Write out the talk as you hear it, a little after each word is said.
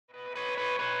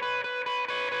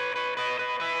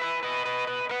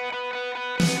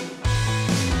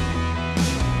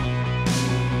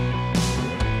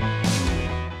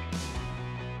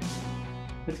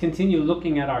continue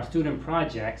looking at our student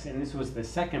projects, and this was the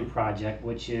second project,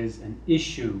 which is an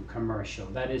issue commercial.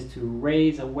 That is to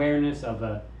raise awareness of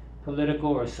a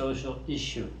political or social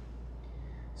issue.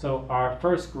 So our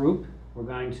first group, we're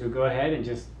going to go ahead and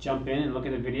just jump in and look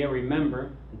at the video. Remember,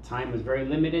 the time was very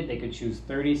limited. They could choose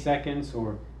 30 seconds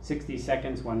or 60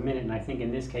 seconds, 1 minute, and I think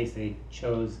in this case they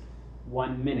chose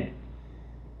 1 minute.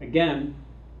 Again,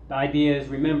 the idea is,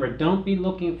 remember, don't be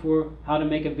looking for how to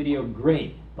make a video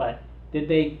great, but did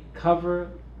they cover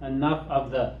enough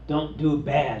of the don't do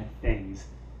bad things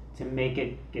to make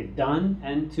it get done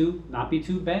and to not be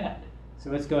too bad? So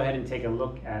let's go ahead and take a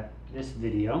look at this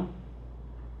video.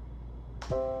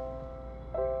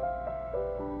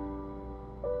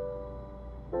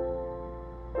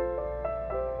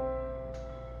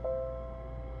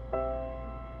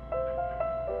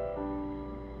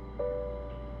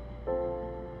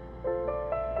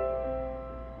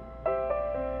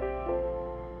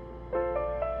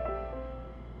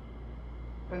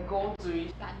本公主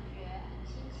感觉很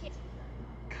亲切，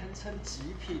堪称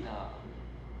极品啊！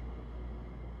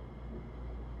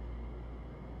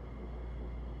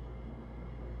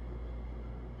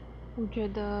我觉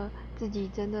得自己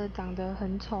真的长得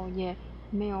很丑，也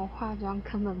没有化妆，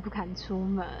根本不敢出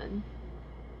门。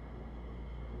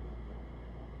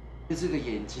这个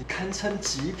眼睛堪称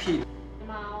极品。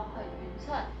毛很匀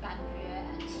称，感觉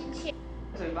很亲切。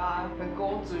嘴巴本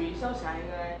公主笑起来应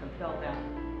该很漂亮。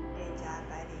脸颊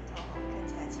白里透红，看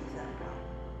起来气色很好。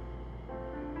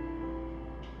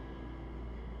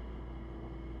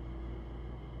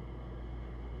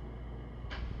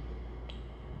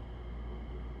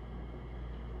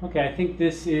Okay, I think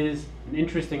this is an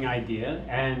interesting idea,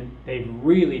 and they've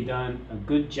really done a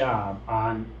good job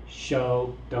on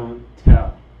show, don't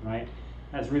tell, right?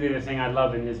 That's really the thing I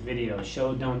love in this video,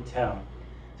 show, don't tell.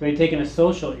 So they've taken a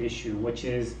social issue, which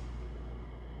is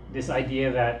this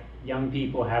idea that young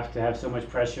people have to have so much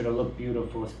pressure to look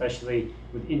beautiful, especially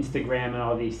with Instagram and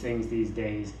all these things these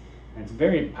days. And it's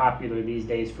very popular these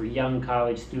days for young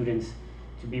college students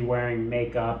to be wearing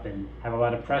makeup and have a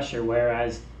lot of pressure,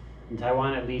 whereas in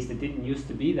Taiwan, at least, it didn't used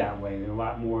to be that way. There's a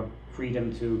lot more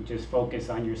freedom to just focus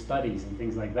on your studies and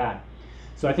things like that.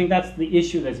 So I think that's the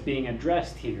issue that's being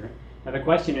addressed here. Now the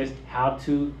question is how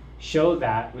to show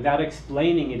that without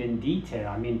explaining it in detail.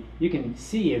 I mean, you can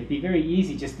see it'd be very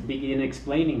easy just to begin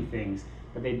explaining things,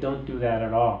 but they don't do that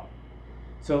at all.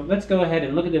 So let's go ahead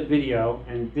and look at the video,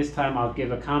 and this time I'll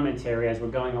give a commentary as we're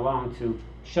going along to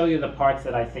show you the parts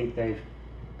that I think they've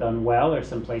done well or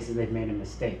some places they've made a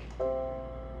mistake.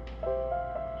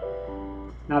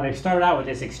 Now they've started out with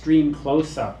this extreme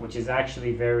close-up, which is actually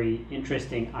a very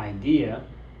interesting idea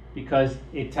because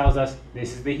it tells us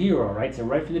this is the hero, right? So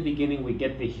right from the beginning we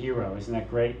get the hero. Isn't that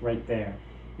great right there?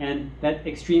 And that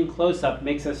extreme close-up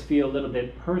makes us feel a little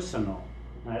bit personal.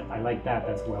 I like that.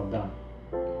 That's well done.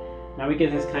 Now we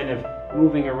get this kind of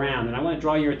moving around, and I want to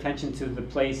draw your attention to the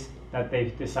place that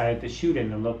they've decided to shoot in,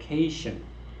 the location.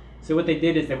 So what they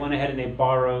did is they went ahead and they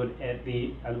borrowed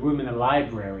a room in the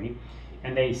library.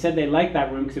 And they said they liked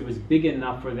that room because it was big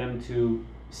enough for them to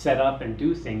set up and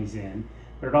do things in.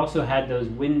 But it also had those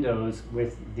windows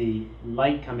with the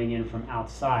light coming in from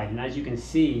outside. And as you can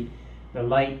see, the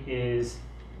light is,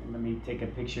 let me take a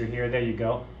picture here, there you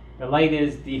go. The light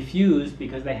is diffused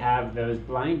because they have those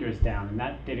blinders down, and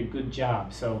that did a good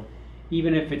job. So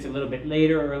even if it's a little bit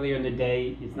later, earlier in the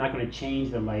day, it's not going to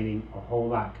change the lighting a whole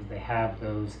lot because they have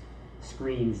those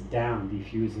screens down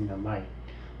diffusing the light.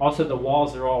 Also, the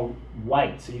walls are all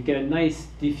white, so you get a nice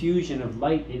diffusion of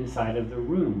light inside of the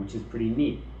room, which is pretty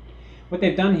neat. What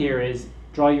they've done here is,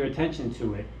 draw your attention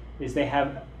to it, is they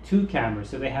have two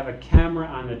cameras. So they have a camera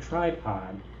on the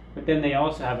tripod, but then they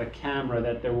also have a camera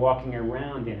that they're walking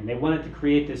around in. They wanted to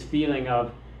create this feeling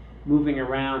of moving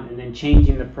around and then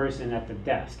changing the person at the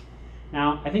desk.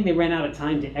 Now, I think they ran out of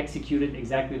time to execute it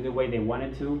exactly the way they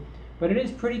wanted to, but it is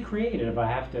pretty creative, I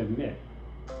have to admit.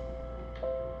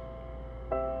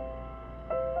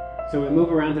 So we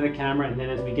move around to the camera, and then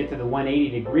as we get to the 180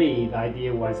 degree, the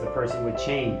idea was the person would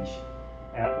change.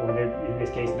 Or in this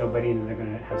case, nobody, and they're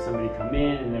going to have somebody come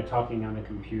in, and they're talking on the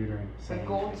computer and saying,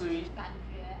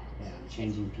 yeah,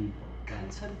 changing people.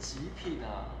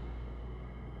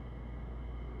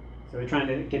 So we're trying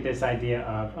to get this idea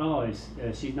of, oh,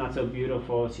 she's not so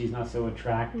beautiful, she's not so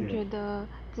attractive.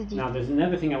 Now there's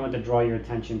another thing I want to draw your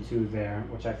attention to there,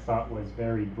 which I thought was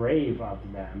very brave of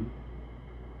them.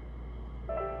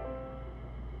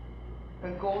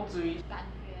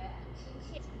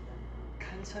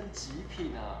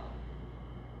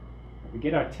 We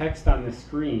get our text on the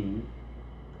screen,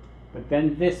 but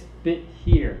then this bit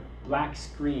here, black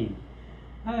screen.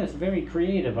 That is very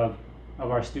creative of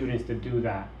of our students to do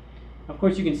that. Of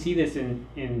course, you can see this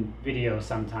in videos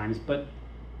sometimes, but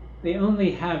they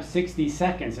only have 60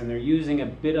 seconds and they're using a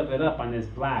bit of it up on this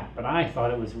black. But I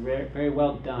thought it was very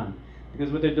well done,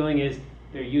 because what they're doing is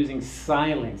they're using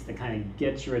silence to kind of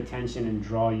get your attention and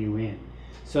draw you in.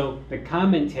 So the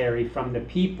commentary from the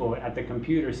people at the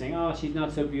computer saying, oh, she's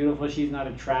not so beautiful, she's not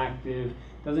attractive,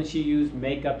 doesn't she use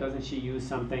makeup, doesn't she use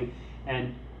something?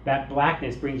 And that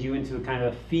blackness brings you into a kind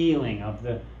of feeling of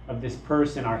this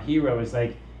person. Our hero is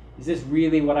like, is this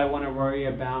really what I want to worry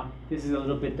about? This is a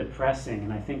little bit depressing.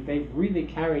 And I think they've really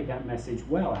carried that message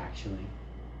well, actually.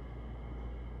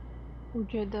 我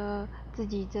觉得自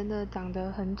己真的长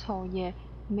得很丑，也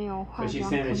没有化 So she's 妆，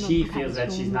 saying 根 that 本 she 不敢 feels that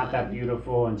出 she's not that 门。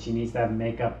 beautiful and she needs to have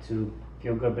makeup to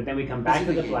feel good. But then we come back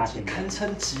to 这 the 个 black 眼睛 again. 堪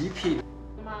称极品。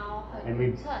 猫很 And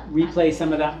we 称 replay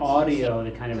some of that audio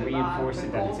to kind of 嘴巴 reinforce 很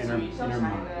it that 公 it's in 主 her, 一笑 in her 起来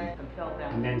mind. 很漂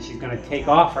亮 And。then she's going to take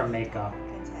off her makeup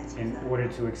看起来气 in 色很 order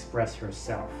好 to express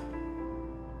herself.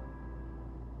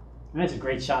 And that's a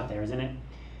great shot there, isn't it?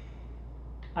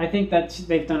 I think that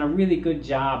they've done a really good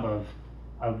job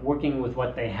of working with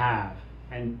what they have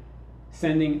and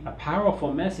sending a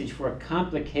powerful message for a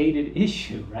complicated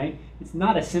issue, right? It's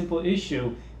not a simple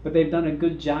issue, but they've done a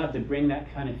good job to bring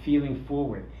that kind of feeling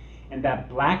forward. And that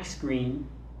black screen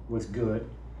was good.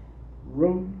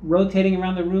 Rotating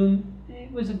around the room,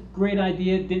 it was a great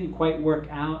idea. It didn't quite work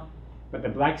out, but the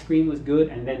black screen was good.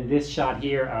 And then this shot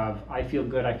here of I feel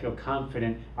good, I feel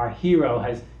confident. Our hero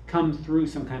has come through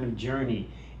some kind of journey.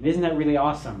 And isn't that really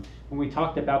awesome? When we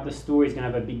talked about the story, it's going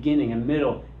to have a beginning, a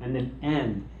middle, and an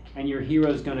end. And your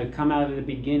hero is going to come out of the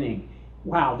beginning.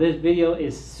 Wow, this video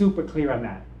is super clear on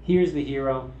that. Here's the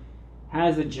hero,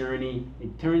 has a journey,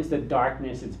 it turns the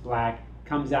darkness, it's black,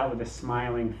 comes out with a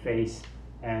smiling face,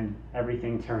 and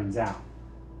everything turns out.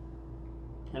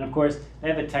 And of course, they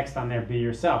have a text on there, be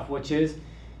yourself, which is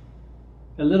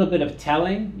a little bit of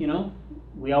telling, you know.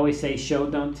 We always say show,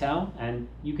 don't tell, and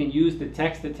you can use the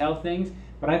text to tell things,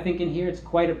 but I think in here it's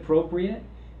quite appropriate.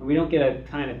 And we don't get a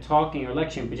kind of talking or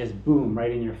lecturing, but just boom,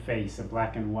 right in your face, a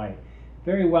black and white.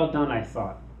 Very well done, I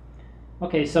thought.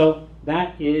 Okay, so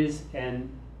that is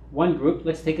one group.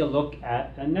 Let's take a look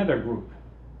at another group.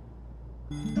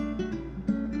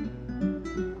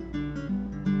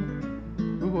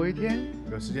 如果一天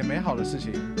有10件美好的事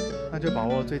情，那就把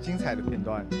握最精彩的片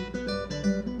段，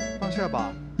放下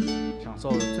吧，享受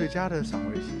最佳的赏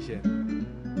味期限。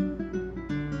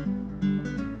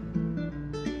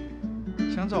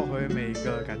想找回每一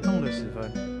个感动的时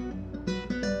分，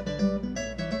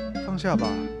放下吧，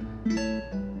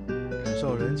感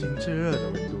受人情炙热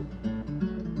的温度。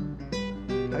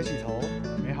抬起头，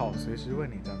美好随时为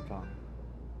你绽放。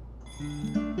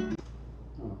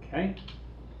 Okay.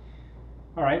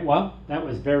 All right, well, that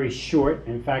was very short.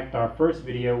 In fact, our first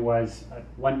video was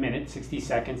 1 minute, 60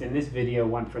 seconds, and this video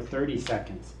went for 30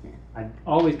 seconds. I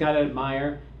always got to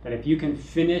admire that if you can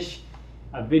finish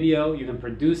a video, you can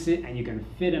produce it, and you can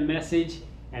fit a message,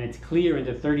 and it's clear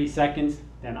into 30 seconds,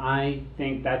 then I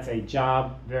think that's a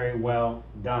job very well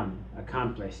done,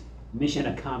 accomplished, mission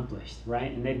accomplished,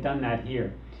 right? And they've done that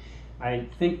here. I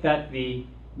think that the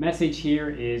message here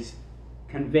is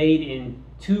conveyed in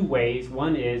 2 ways.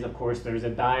 One is, of course, there's a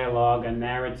dialogue, a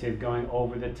narrative going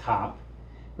over the top,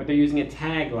 but they're using a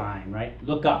tagline, right?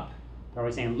 Look up. They're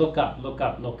always saying, look up, look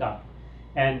up, look up.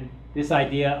 And this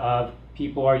idea of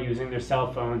people are using their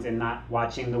cell phones and not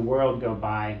watching the world go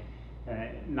by,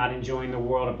 not enjoying the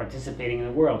world or participating in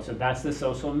the world. So that's the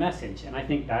social message. And I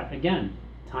think that, again,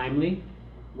 timely,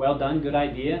 well done, good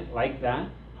idea, like that.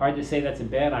 Hard to say that's a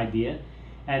bad idea.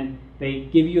 And they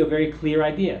give you a very clear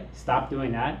idea. Stop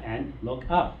doing that and look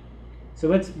up. So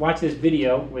let's watch this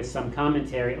video with some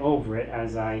commentary over it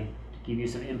as I give you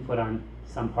some input on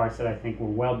some parts that I think were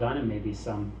well done and maybe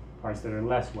some parts that are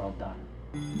less well done.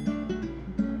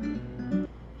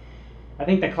 I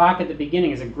think the clock at the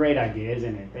beginning is a great idea,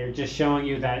 isn't it? They're just showing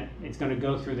you that it's going to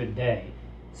go through the day.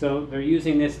 So they're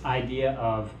using this idea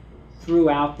of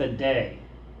throughout the day,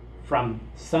 from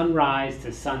sunrise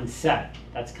to sunset.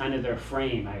 That's kind of their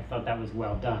frame. I thought that was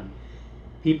well done.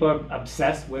 People are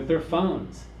obsessed with their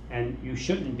phones, and you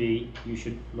shouldn't be. You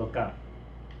should look up.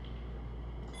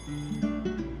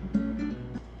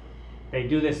 They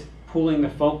do this pulling the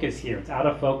focus here. It's out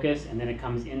of focus, and then it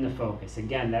comes into focus.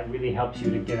 Again, that really helps you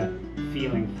to get a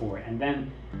feeling for it. And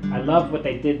then I love what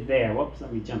they did there. Whoops,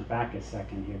 let me jump back a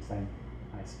second here, because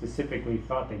I specifically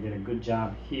thought they did a good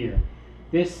job here.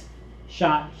 This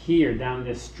shot here down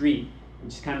this street,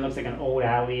 which kind of looks like an old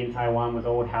alley in Taiwan with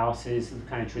old houses,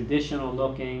 kind of traditional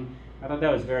looking. I thought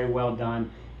that was very well done,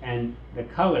 and the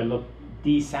color looked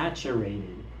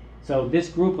desaturated. So this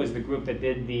group was the group that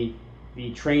did the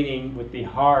the training with the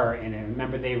horror in it.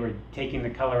 Remember, they were taking the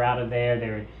color out of there, they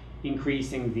were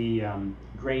increasing the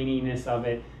graininess of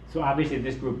it. So obviously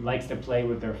this group likes to play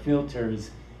with their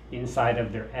filters inside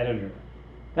of their editor.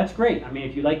 That's great. I mean,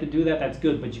 if you like to do that, that's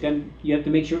good, but you have to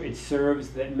make sure it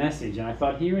serves that message. And I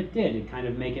thought here it did. It kind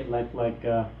of make it like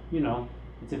you know,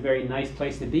 it's a very nice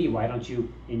place to be. Why don't you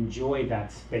enjoy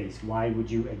that space? Why would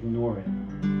you ignore it?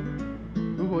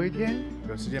 如果一天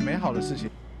有十件美好的事情，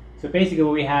 So basically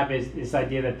what we have is this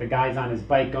idea that the guy's on his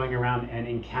bike going around and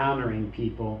encountering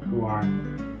people who are,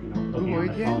 you know, 如 looking 果 on 一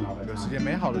the 天 phone all the 有十 time. 件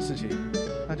美好的事情，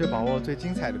那就把握最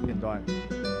精彩的片段，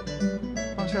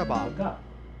放下吧。 Look up.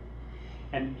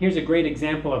 And here's a great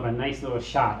example of a nice little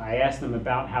shot. I asked them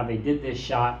about how they did this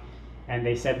shot, and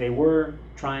they said they were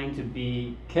trying to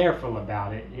be careful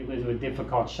about it. It was a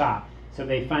difficult shot. So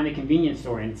they find a convenience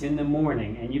store, and it's in the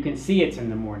morning, and you can see it's in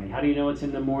the morning. How do you know it's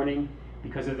in the morning?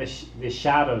 Because of the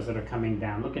shadows that are coming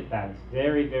down. Look at that. It's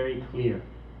very, very clear.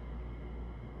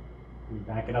 Let me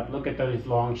back it up. Look at those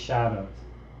long shadows.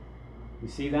 You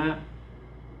see that?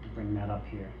 Bring that up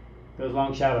here. Those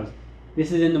long shadows.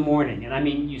 This is in the morning, and I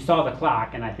mean, you saw the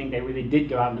clock, and I think they really did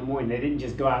go out in the morning. They didn't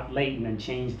just go out late and then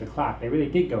change the clock. They really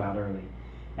did go out early.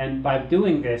 And by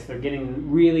doing this, they're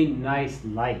getting really nice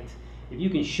light. If you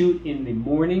can shoot in the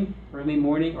morning, early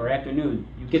morning or afternoon,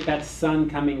 you get that sun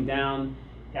coming down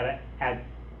at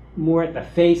more at the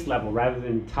face level rather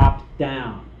than top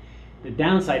down. The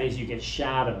downside is you get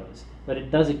shadows, but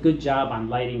it does a good job on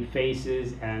lighting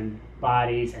faces and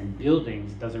bodies and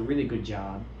buildings. It does a really good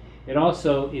job. It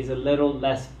also is a little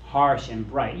less harsh and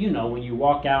bright. You know, when you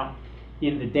walk out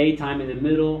in the daytime, in the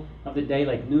middle of the day,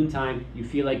 like noontime, you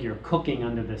feel like you're cooking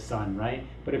under the sun, right?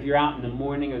 But if you're out in the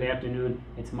morning or the afternoon,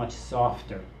 it's much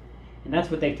softer. And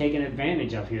that's what they've taken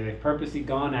advantage of here. They've purposely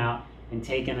gone out and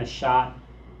taken a shot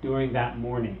during that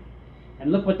morning.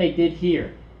 And look what they did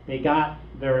here. They got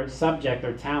their subject,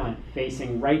 their talent,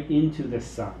 facing right into the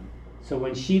sun. So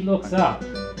when she looks up,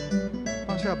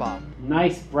 放下吧，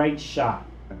 nice bright shot.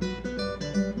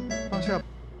 放下。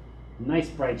 Nice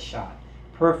bright shot.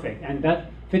 Perfect. And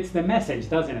that fits the message,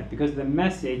 doesn't it? Because the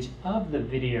message of the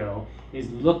video is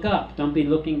look up. Don't be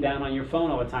looking down on your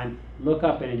phone all the time. Look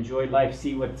up and enjoy life.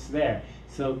 See what's there.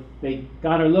 So they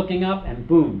got her looking up and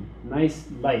boom, nice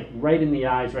light right in the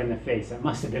eyes, right in the face. That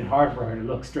must have been hard for her to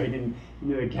look straight into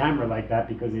the camera like that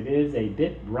because it is a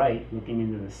bit bright looking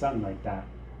into the sun like that.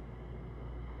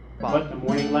 But the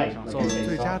morning light, 享 like 受 I 最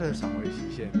say, 佳 saw. 的赏味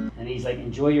期限。 And he's like,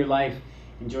 enjoy your life,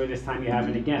 enjoy this time you have.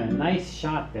 And again, a nice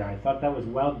shot there. I thought that was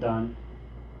well done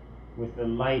with the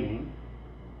lighting.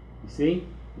 You see?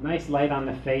 Nice light on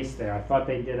the face there. I thought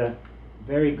they did a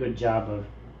very good job of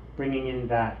bringing in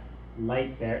that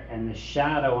light there. And the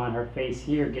shadow on her face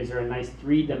here gives her a nice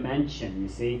 3-dimension, you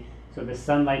see? So the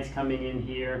sunlight's coming in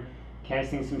here,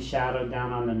 casting some shadow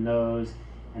down on the nose,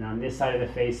 and on this side of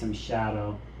the face some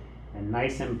shadow, and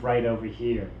nice and bright over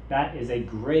here. That is a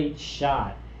great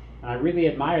shot. And I really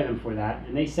admire them for that.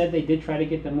 And they said they did try to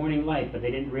get the morning light, but they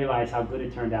didn't realize how good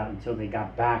it turned out until they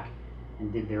got back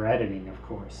and did their editing, of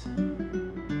course.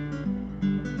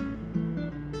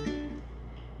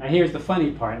 Now here's the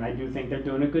funny part, and I do think they're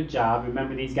doing a good job.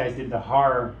 Remember, these guys did the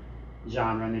horror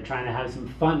genre, and they're trying to have some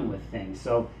fun with things.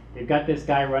 So they've got this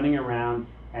guy running around,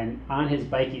 and on his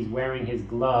bike he's wearing his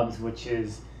gloves, which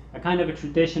is a kind of a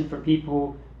tradition for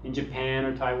people in Japan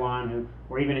or Taiwan,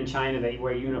 or even in China, they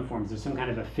wear uniforms. There's some kind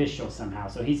of official somehow.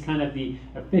 So he's kind of the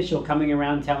official coming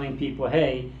around telling people,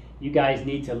 hey, you guys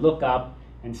need to look up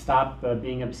and stop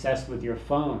being obsessed with your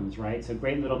phones, right? So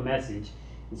great little message.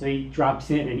 And so he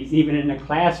drops in, and he's even in a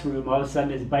classroom. All of a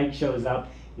sudden his bike shows up,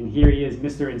 and here he is,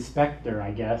 Mr. Inspector, I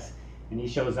guess, and he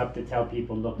shows up to tell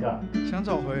people, look up. 想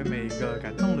找回每一个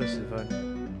感动的时分。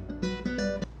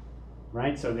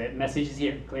 Right, so the message is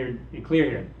here, clear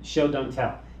here, show, don't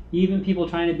tell. Even people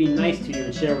trying to be nice to you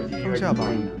and share with you, you're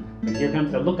ignoring them. And here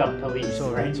comes the look up police,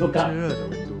 受 right? 人中 Look 炙 up. 热的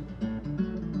温度。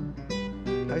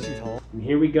抬起头， And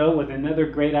here we go with another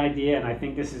great idea, and I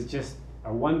think this is just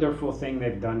a wonderful thing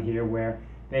they've done here, where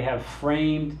they have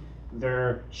framed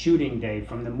their shooting day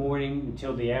from the morning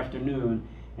until the afternoon,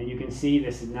 and you can see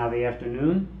this is now the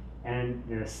afternoon, and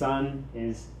the sun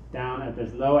is down at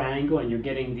this low angle, and you're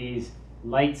getting these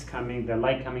lights coming, the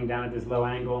light coming down at this low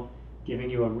angle,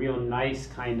 giving you a real nice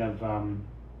kind of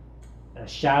a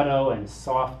shadow and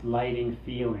soft lighting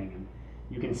feeling. And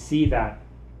you can see that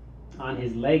on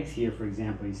his legs here, for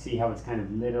example. You see how it's kind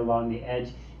of lit along the edge,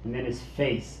 and then his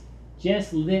face,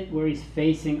 just lit where he's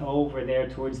facing over there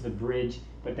towards the bridge,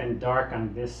 but then dark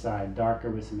on this side,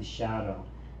 darker with some shadow.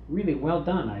 Really well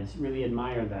done. I just really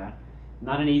admire that.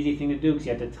 Not an easy thing to do because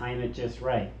you have to time it just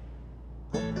right.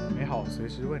 美好随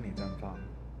时为你绽放。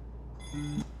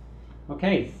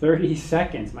Okay, 30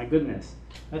 seconds, my goodness.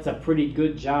 That's a pretty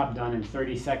good job done in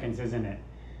 30 seconds, isn't it?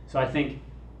 So I think,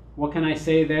 what can I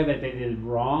say there that they did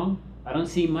wrong? I don't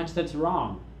see much that's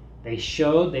wrong. They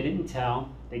showed, they didn't tell.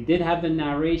 They did have the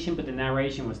narration, but the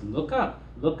narration was look up,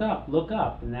 look up, look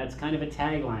up. And that's kind of a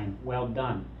tagline, well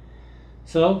done.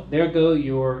 So there go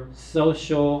your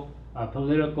social,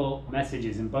 political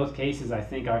messages. In both cases, I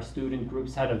think our student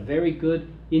groups had a very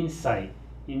good insight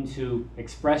into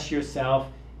express yourself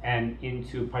and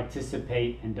into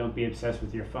participate and don't be obsessed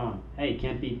with your phone. Hey,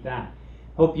 can't beat that.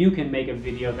 Hope you can make a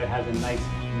video that has a nice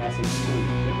message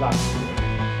too. Good luck.